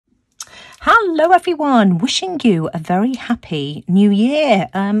Hello everyone, wishing you a very happy new year.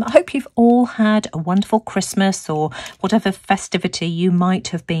 I hope you've all had a wonderful Christmas or whatever festivity you might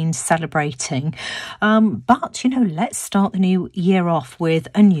have been celebrating. But, let's start the new year off with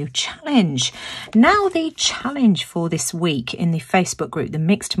a new challenge. Now, the challenge for this week in the Facebook group, the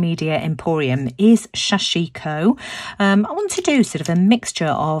Mixed Media Emporium, is Sashiko. I want to do sort of a mixture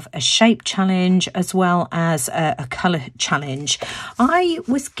of a shape challenge as well as a colour challenge. I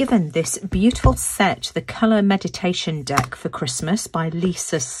was given this beautiful set, the Colour Meditation Deck for Christmas by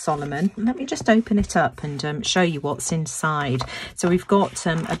Lisa Solomon. Let me just open it up and show you what's inside. So we've got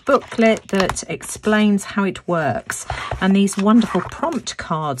a booklet that explains how it works and these wonderful prompt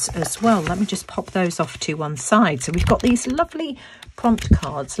cards as well. Let me just pop those off to one side. So we've got these lovely prompt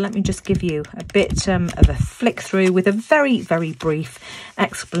cards. Let me just give you a bit of a flick through with a very, very brief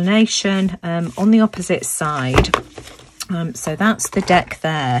explanation on the opposite side. So that's the deck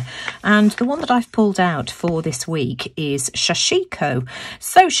there, and the one that I've pulled out for this week is Sashiko.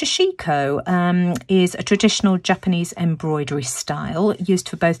 So Sashiko is a traditional Japanese embroidery style used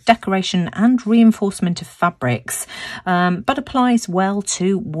for both decoration and reinforcement of fabrics, but applies well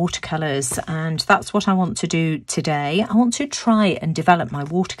to watercolours, and that's what I want to do today. I want to try and develop my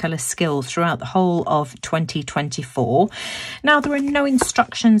watercolour skills throughout the whole of 2024. Now, there are no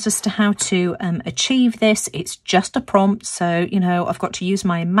instructions as to how to achieve this. It's just a prompt. So, I've got to use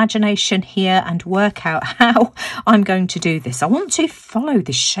my imagination here and work out how I'm going to do this. I want to follow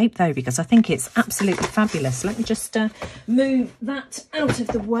this shape though, because I think it's absolutely fabulous. Let me just move that out of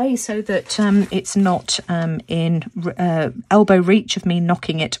the way so that it's not in elbow reach of me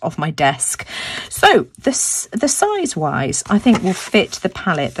knocking it off my desk. So the size wise, I think will fit the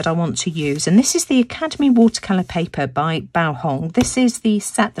palette that I want to use. And this is the Academy Watercolour Paper by Bao Hong. This is the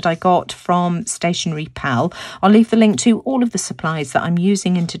set that I got from Stationery Pal. I'll leave the link to all of the supplies that I'm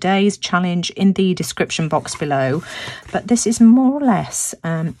using in today's challenge in the description box below, but this is more or less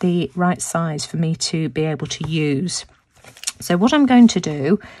the right size for me to be able to use. So what I'm going to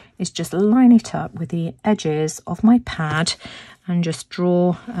do is just line it up with the edges of my pad and just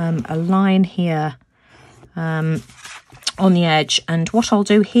draw a line here on the edge, and what I'll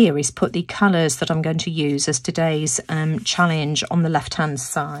do here is put the colours that I'm going to use as today's challenge on the left hand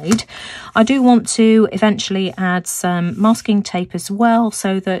side. I do want to eventually add some masking tape as well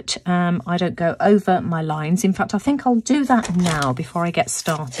so that I don't go over my lines. In fact, I think I'll do that now before I get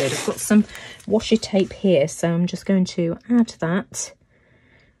started. I've got some washi tape here, so I'm just going to add that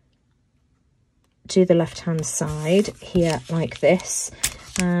to the left hand side here like this.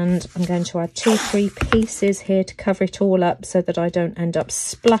 And I'm going to add 2-3 pieces here to cover it all up so that I don't end up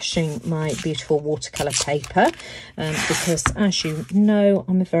splashing my beautiful watercolour paper, because as you know,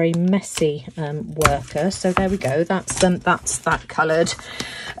 I'm a very messy worker. So there we go, that's that covered.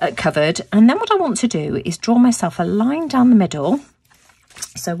 And then what I want to do is draw myself a line down the middle.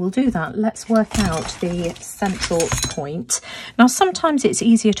 So we'll do that. Let's work out the central point. Now, sometimes it's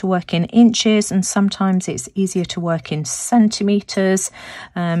easier to work in inches and sometimes it's easier to work in centimetres.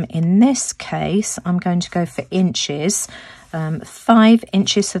 In this case, I'm going to go for inches. 5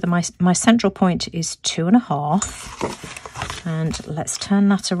 inches, so that my central point is 2.5. And let's turn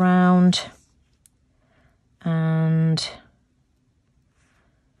that around. And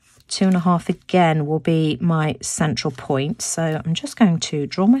 2.5 again will be my central point. So I'm just going to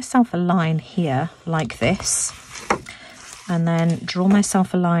draw myself a line here like this, and then draw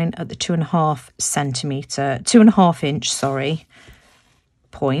myself a line at the 2.5 inch, sorry,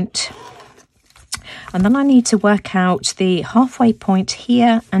 point. And then I need to work out the halfway point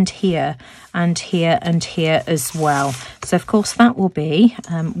here and here and here and here as well. So of course that will be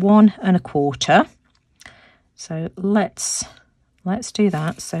 1.25. So let's do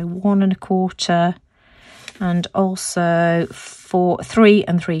that. So 1.25 and also 3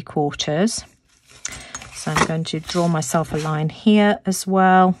 3/4. So I'm going to draw myself a line here as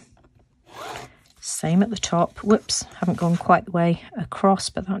well. Same at the top. Whoops, haven't gone quite the way across,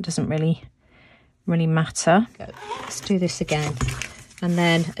 but that doesn't really matter. Let's do this again. And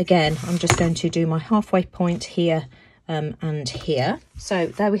then again, I'm just going to do my halfway point here and here. So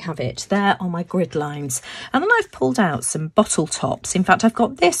there we have it. There are my grid lines. And then I've pulled out some bottle tops. In fact, I've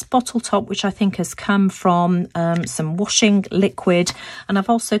got this bottle top, which I think has come from some washing liquid. And I've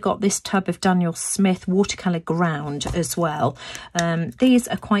also got this tub of Daniel Smith watercolour ground as well. These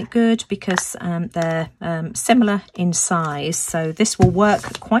are quite good because they're similar in size. So this will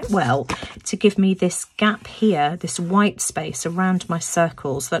work quite well to give me this gap here, this white space around my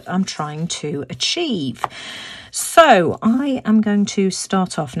circles that I'm trying to achieve. So I am going to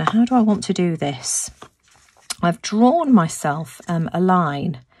start off. Now, how do I want to do this? I've drawn myself a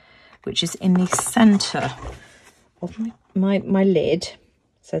line which is in the centre of my lid,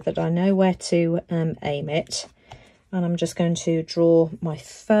 so that I know where to aim it. And I'm just going to draw my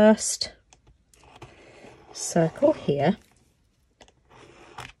first circle here.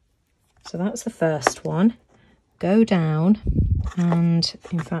 So that's the first one. Go down, and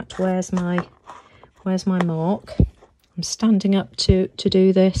in fact, where's my mark? I'm standing up to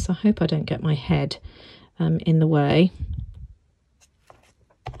do this. I hope I don't get my head in the way.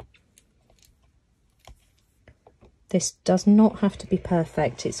 This does not have to be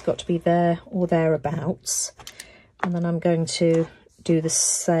perfect. It's got to be there or thereabouts. And then I'm going to do the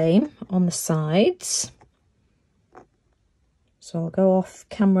same on the sides. So I'll go off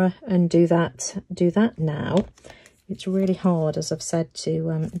camera and do that now. It's really hard, as I've said,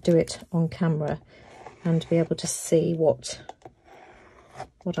 to do it on camera and to be able to see what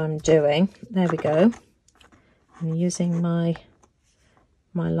I'm doing. There we go. I'm using my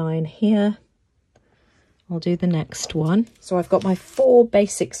line here. I'll do the next one. So I've got my 4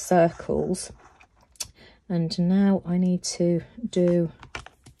 basic circles, and now I need to do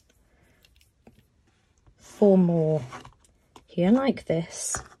 4 more here like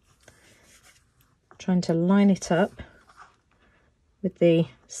this, trying to line it up with the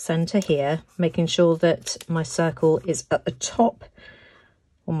center here, making sure that my circle is at the top,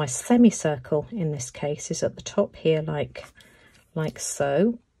 or my semicircle in this case is at the top here, like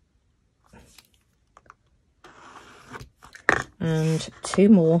so. And 2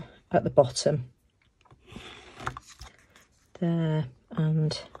 more at the bottom there,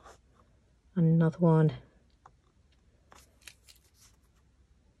 and another one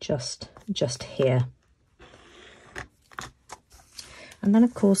just here. And then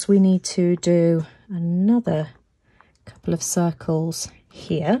of course we need to do another couple of circles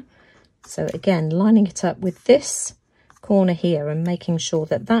here. So again, lining it up with this corner here and making sure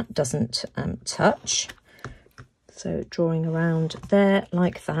that that doesn't touch. So drawing around there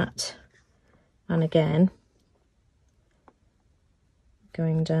like that, and again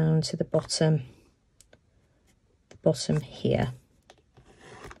going down to the bottom here.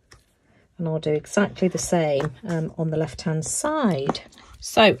 And I'll do exactly the same on the left hand side.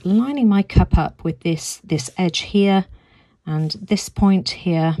 So lining my cup up with this edge here and this point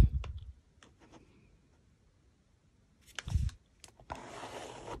here.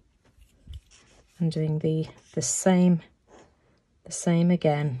 And doing the same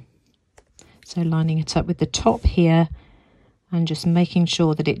again. So lining it up with the top here and just making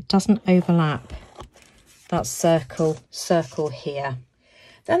sure that it doesn't overlap that circle here.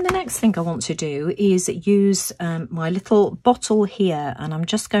 Then the next thing I want to do is use my little bottle here, and I'm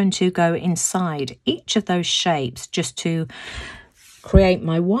just going to go inside each of those shapes just to create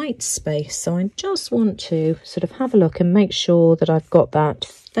my white space. So I just want to sort of have a look and make sure that I've got that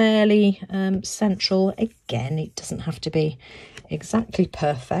fairly central. Again, it doesn't have to be exactly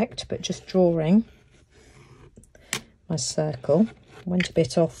perfect, but just drawing my circle. Went a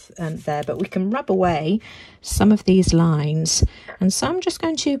bit off there, but we can rub away some of these lines. And so I'm just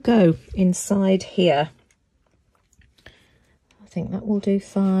going to go inside here. I think that will do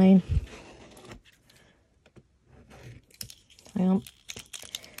fine. Hang on,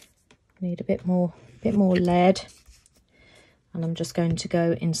 need a bit more lead, and I'm just going to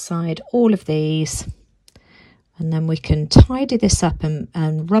go inside all of these, and then we can tidy this up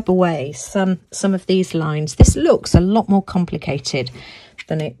and rub away some of these lines. This looks a lot more complicated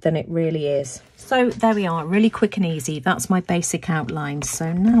than it really is. So there we are, really quick and easy. That's my basic outline.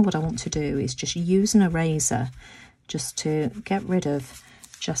 So now what I want to do is just use an eraser just to get rid of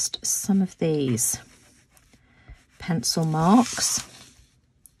just some of these pencil marks,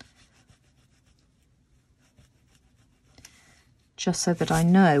 just so that I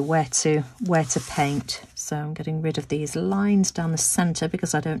know where to paint. So I'm getting rid of these lines down the centre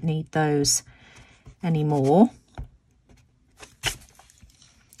because I don't need those anymore.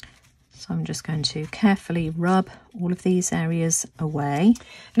 So I'm just going to carefully rub all of these areas away.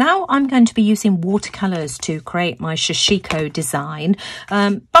 Now I'm going to be using watercolours to create my Sashiko design,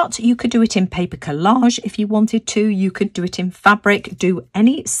 but you could do it in paper collage if you wanted to. You could do it in fabric, do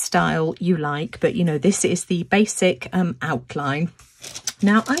any style you like, but you know, this is the basic outline.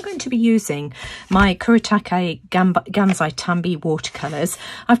 Now I'm going to be using my Kuretake Gansai Tambi watercolours.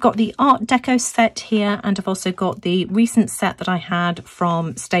 I've got the Art Deco set here, and I've also got the recent set that I had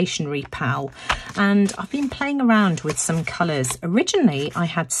from Stationery Pal. And I've been playing around with some colours. Originally I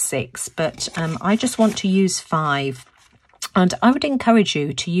had 6, but I just want to use 5. And I would encourage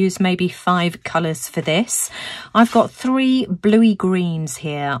you to use maybe 5 colours for this. I've got 3 bluey greens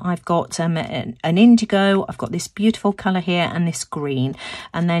here. I've got an indigo, I've got this beautiful colour here and this green,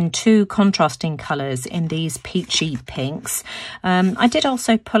 and then 2 contrasting colours in these peachy pinks. I did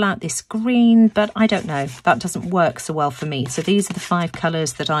also pull out this green, but I don't know, that doesn't work so well for me. So these are the 5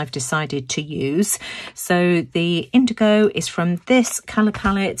 colours that I've decided to use. So the indigo is from this colour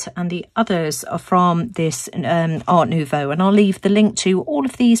palette and the others are from this Art Nouveau. And I'll leave the link to all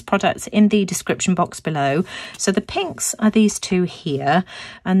of these products in the description box below. So the pinks are these 2 here,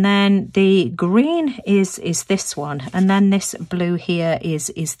 and then the green is this one, and then this blue here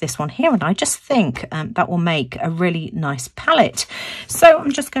is this one here, and I just think that will make a really nice palette. So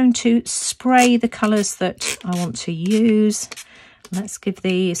I'm just going to spray the colours that I want to use. Let's give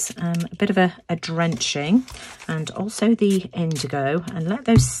these a bit of a drenching, and also the indigo, and let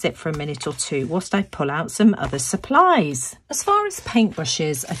those sit for a minute or 2 whilst I pull out some other supplies. As far as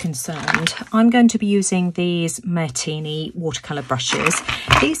paintbrushes are concerned, I'm going to be using these Martini watercolour brushes.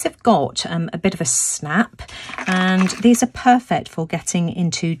 These have got a bit of a snap, and these are perfect for getting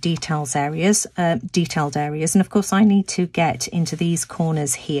into detailed areas, and of course I need to get into these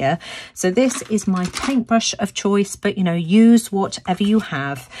corners here. So this is my paintbrush of choice, but you know, use whatever you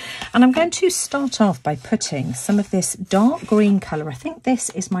have. And I'm going to start off by putting some of this dark green colour. I think this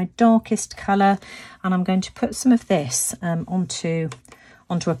is my darkest colour, and I'm going to put some of this onto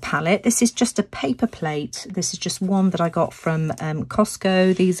a palette. This is just a paper plate. This is just one that I got from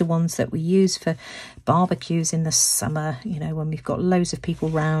Costco. These are ones that we use for barbecues in the summer, you know, when we've got loads of people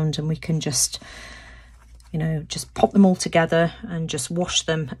round, and we can just, you know, just pop them all together and just wash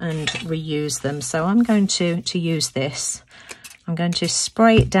them and reuse them. So I'm going to use this. I'm going to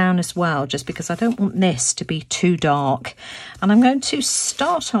spray it down as well, just because I don't want this to be too dark. And I'm going to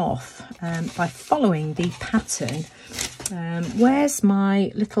start off by following the pattern. Where's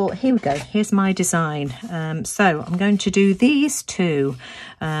my little, here we go, here's my design. So I'm going to do these 2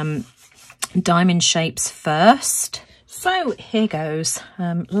 diamond shapes first. So here goes.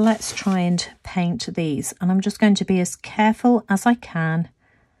 Let's try and paint these, and I'm just going to be as careful as I can,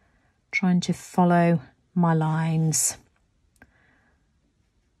 trying to follow my lines.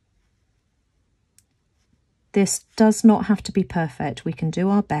 This does not have to be perfect. We can do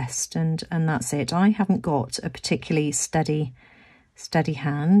our best, and that's it. I haven't got a particularly steady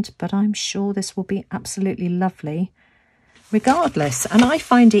hand, but I'm sure this will be absolutely lovely regardless. And I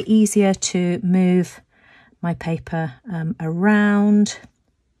find it easier to move my paper around.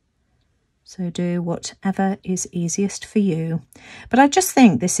 So do whatever is easiest for you. But I just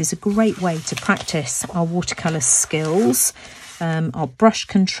think this is a great way to practice our watercolour skills, our brush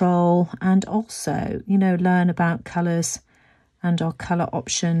control, and also, you know, learn about colours and our colour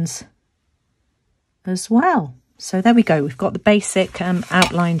options as well. So there we go. We've got the basic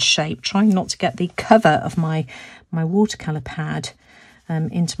outline shape. Trying not to get the cover of my watercolour pad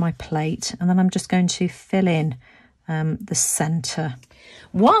into my plate, and then I'm just going to fill in the centre.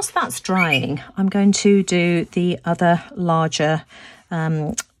 Whilst that's drying, I'm going to do the other larger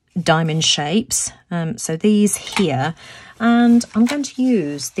diamond shapes, so these here, and I'm going to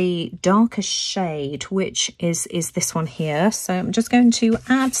use the darker shade, which is this one here. So I'm just going to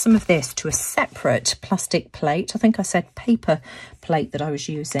add some of this to a separate plastic plate. I think I said paper plate that I was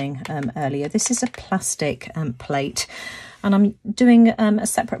using earlier. This is a plastic plate, and I'm doing a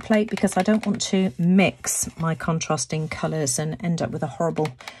separate plate because I don't want to mix my contrasting colours and end up with a horrible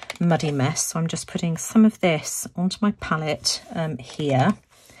muddy mess. So I'm just putting some of this onto my palette here.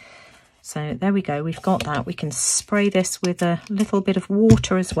 So there we go, we've got that. We can spray this with a little bit of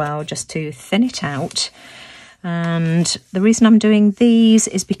water as well, just to thin it out. And the reason I'm doing these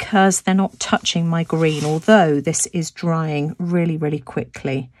is because they're not touching my green, although this is drying really, really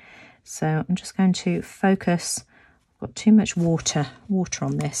quickly. So I'm just going to focus. I've got too much water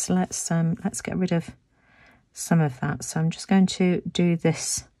on this. Let's get rid of some of that. So I'm just going to do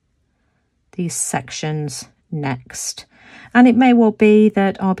these sections next. And it may well be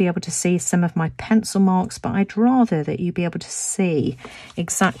that I'll be able to see some of my pencil marks, but I'd rather that you be able to see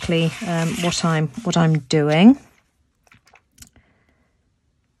exactly what I'm doing.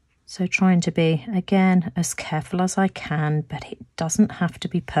 So trying to be, again, as careful as I can, but it doesn't have to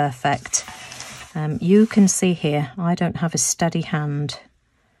be perfect. You can see here, I don't have a steady hand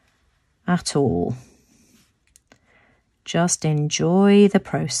at all. Just enjoy the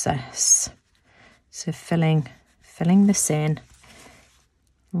process. So filling this in,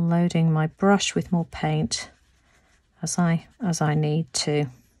 loading my brush with more paint as I need to.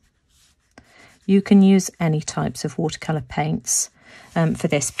 You can use any types of watercolour paints. for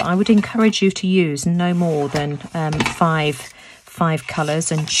this, but I would encourage you to use no more than five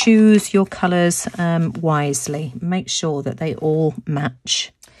colours, and choose your colours wisely. Make sure that they all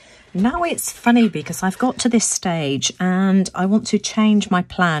match. Now it's funny because I've got to this stage and I want to change my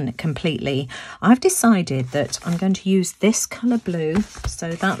plan completely. I've decided that I'm going to use this colour blue,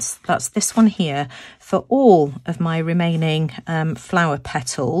 so that's this one here, for all of my remaining flower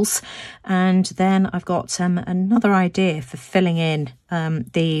petals. And then I've got another idea for filling in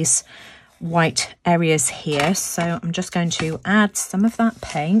these white areas here. So I'm just going to add some of that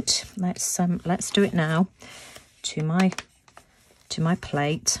paint. Let's do it now to my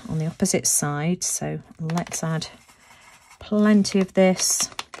plate on the opposite side. So let's add plenty of this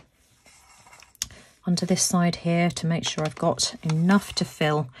onto this side here to make sure I've got enough to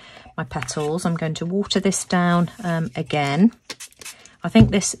fill my petals. I'm going to water this down again. I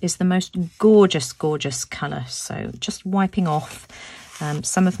think this is the most gorgeous colour. So just wiping off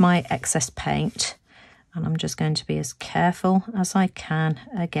some of my excess paint, and I'm just going to be as careful as I can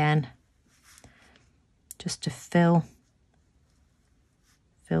again, just to fill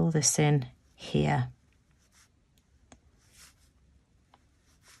this in here.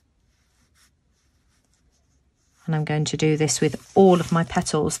 And I'm going to do this with all of my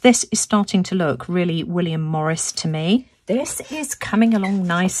petals. This is starting to look really William Morris to me. This is coming along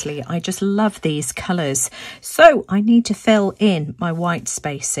nicely. I just love these colours. So I need to fill in my white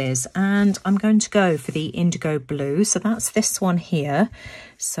spaces, and I'm going to go for the indigo blue. So that's this one here.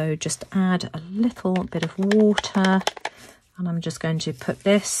 So just add a little bit of water, and I'm just going to put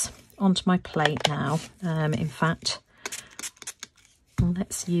this onto my plate now. In fact,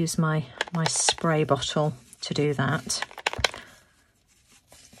 let's use my spray bottle to do that.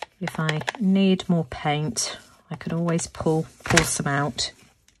 If I need more paint, I could always pull some out.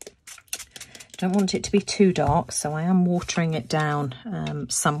 Don't want it to be too dark, so I am watering it down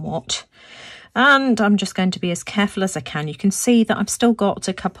somewhat. And I'm just going to be as careful as I can. You can see that I've still got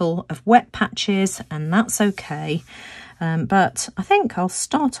a couple of wet patches, and that's okay. But I think I'll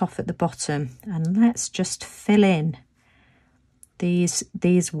start off at the bottom, and let's just fill in these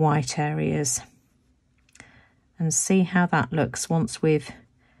white areas and see how that looks once we've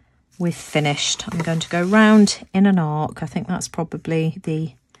finished. I'm going to go round in an arc. I think that's probably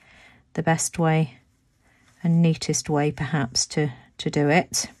the best way and neatest way perhaps to do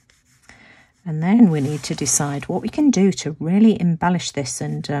it. And then we need to decide what we can do to really embellish this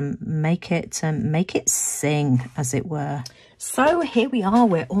and make it sing, as it were. So here we are,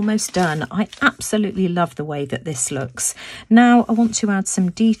 we're almost done. I absolutely love the way that this looks. Now I want to add some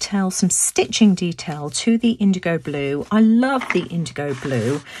detail, some stitching detail to the indigo blue. I love the indigo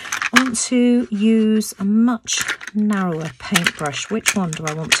blue. I want to use a much narrower paintbrush. Which one do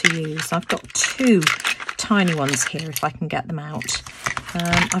I want to use? I've got two tiny ones here if I can get them out.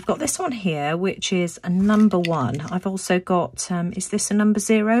 I've got this one here, which is a number 1. I've also got, is this a number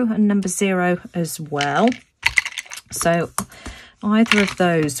 0? A number 0 as well. So either of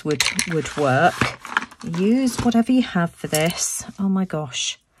those would work. Use whatever you have for this. Oh my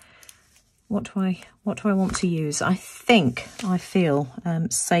gosh. What do I want to use? I think I feel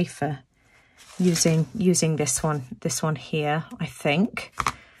safer using this one here, I think.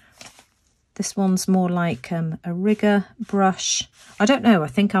 This one's more like a rigger brush. I don't know. I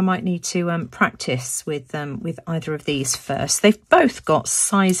think I might need to practice with either of these first. They've both got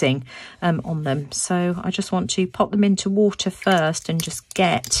sizing on them, so I just want to pop them into water first and just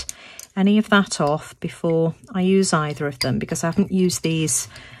get any of that off before I use either of them, because I haven't used these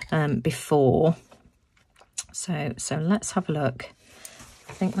before. So let's have a look.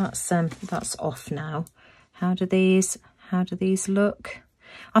 I think that's off now. How do these look?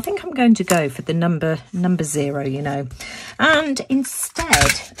 I think I'm going to go for the number 0, you know. And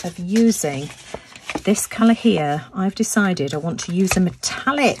instead of using this colour here, I've decided I want to use a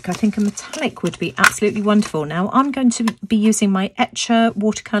metallic. I think a metallic would be absolutely wonderful. Now I'm going to be using my Etcher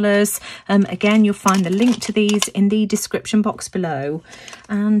watercolours. Again, you'll find the link to these in the description box below.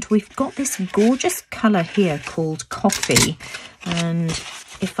 And we've got this gorgeous colour here called Coffee. And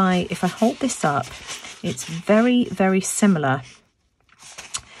if I hold this up, it's very, very similar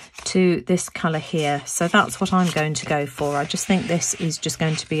to this colour here, so that's what I'm going to go for. I just think this is just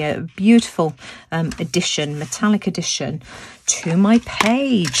going to be a beautiful addition, metallic addition to my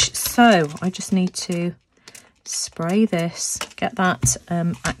page. So I just need to spray this, get that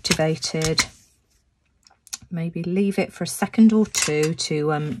activated, maybe leave it for a second or two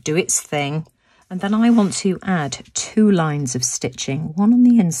to do its thing, and then I want to add 2 lines of stitching, one on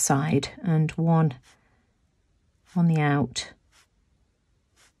the inside and one on the out.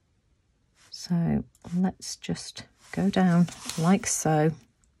 So let's just go down like so.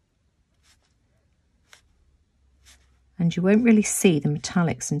 And you won't really see the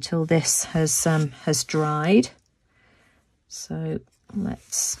metallics until this has dried. So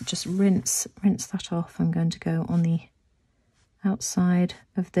let's just rinse that off. I'm going to go on the outside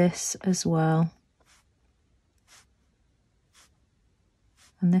of this as well.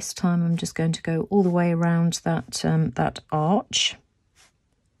 And this time I'm just going to go all the way around that arch.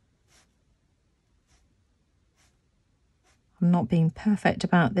 I'm not being perfect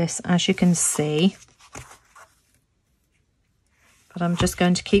about this, as you can see, but I'm just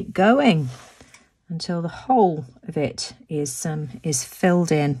going to keep going until the whole of it is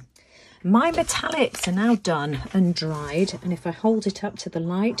filled in. My metallics are now done and dried, and if I hold it up to the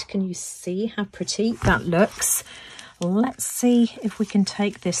light, can you see how pretty that looks? Let's see if we can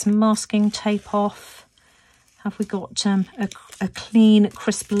take this masking tape off. Have we got a clean,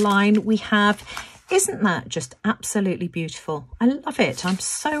 crisp line? We have. Isn't that just absolutely beautiful? I love it. I'm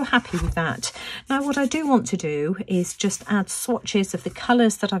so happy with that. Now, what I do want to do is just add swatches of the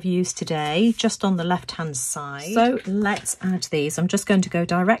colours that I've used today, just on the left-hand side. So let's add these. I'm just going to go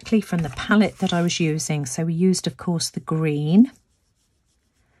directly from the palette that I was using. So we used, of course, the green.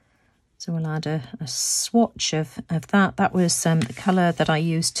 So we'll add a swatch of that. That was the colour that I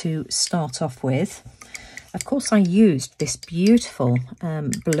used to start off with. Of course, I used this beautiful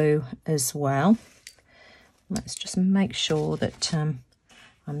blue as well. Let's just make sure that I'm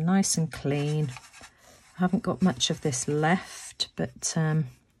nice and clean. I haven't got much of this left, but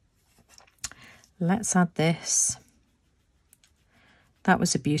let's add this. That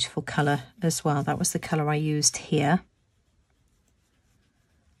was a beautiful colour as well. That was the colour I used here.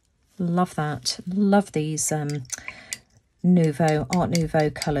 Love that. Love these Art Nouveau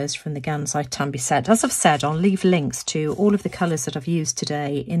colours from the Gansai Tambi set. As I've said, I'll leave links to all of the colours that I've used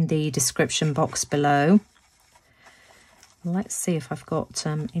today in the description box below. Let's see if I've got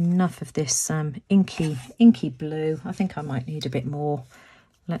enough of this inky blue. I think I might need a bit more.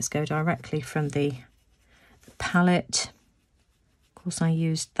 Let's go directly from the palette. Of course, I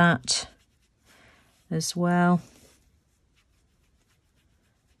used that as well.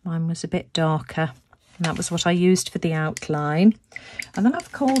 Mine was a bit darker, and that was what I used for the outline. And then,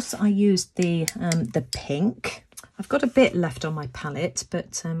 of course, I used the pink. I've got a bit left on my palette,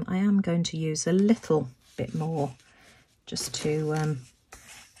 but I am going to use a little bit more just to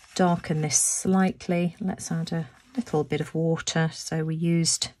darken this slightly. Let's add a little bit of water. So we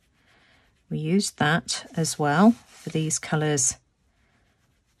used that as well for these colours,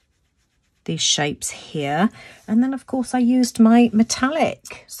 these shapes here. And then, of course, I used my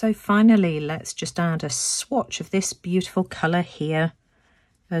metallic. So finally, let's just add a swatch of this beautiful colour here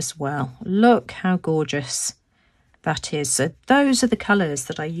as well. Look how gorgeous that is. So those are the colours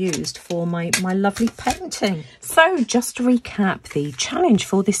that I used for my lovely painting. So just to recap, the challenge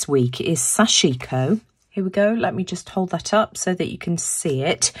for this week is Sashiko. Here we go. Let me just hold that up so that you can see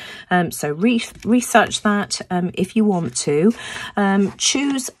it. So research that if you want to.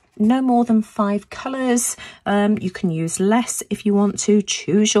 Choose no more than 5 colours. You can use less if you want to.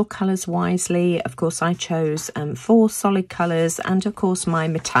 Choose your colours wisely. Of course, I chose 4 solid colours, and of course my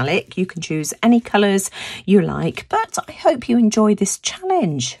metallic. You can choose any colours you like, but I hope you enjoy this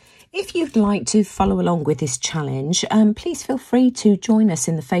challenge. If you'd like to follow along with this challenge, please feel free to join us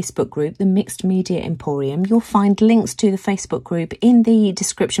in the Facebook group, the Mixed Media Emporium. You'll find links to the Facebook group in the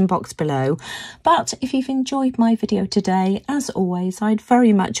description box below. But if you've enjoyed my video today, as always, I'd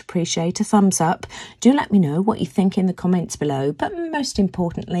very much appreciate a thumbs up. Do let me know what you think in the comments below. But most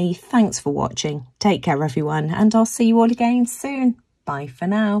importantly, thanks for watching. Take care, everyone, and I'll see you all again soon. Bye for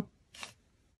now.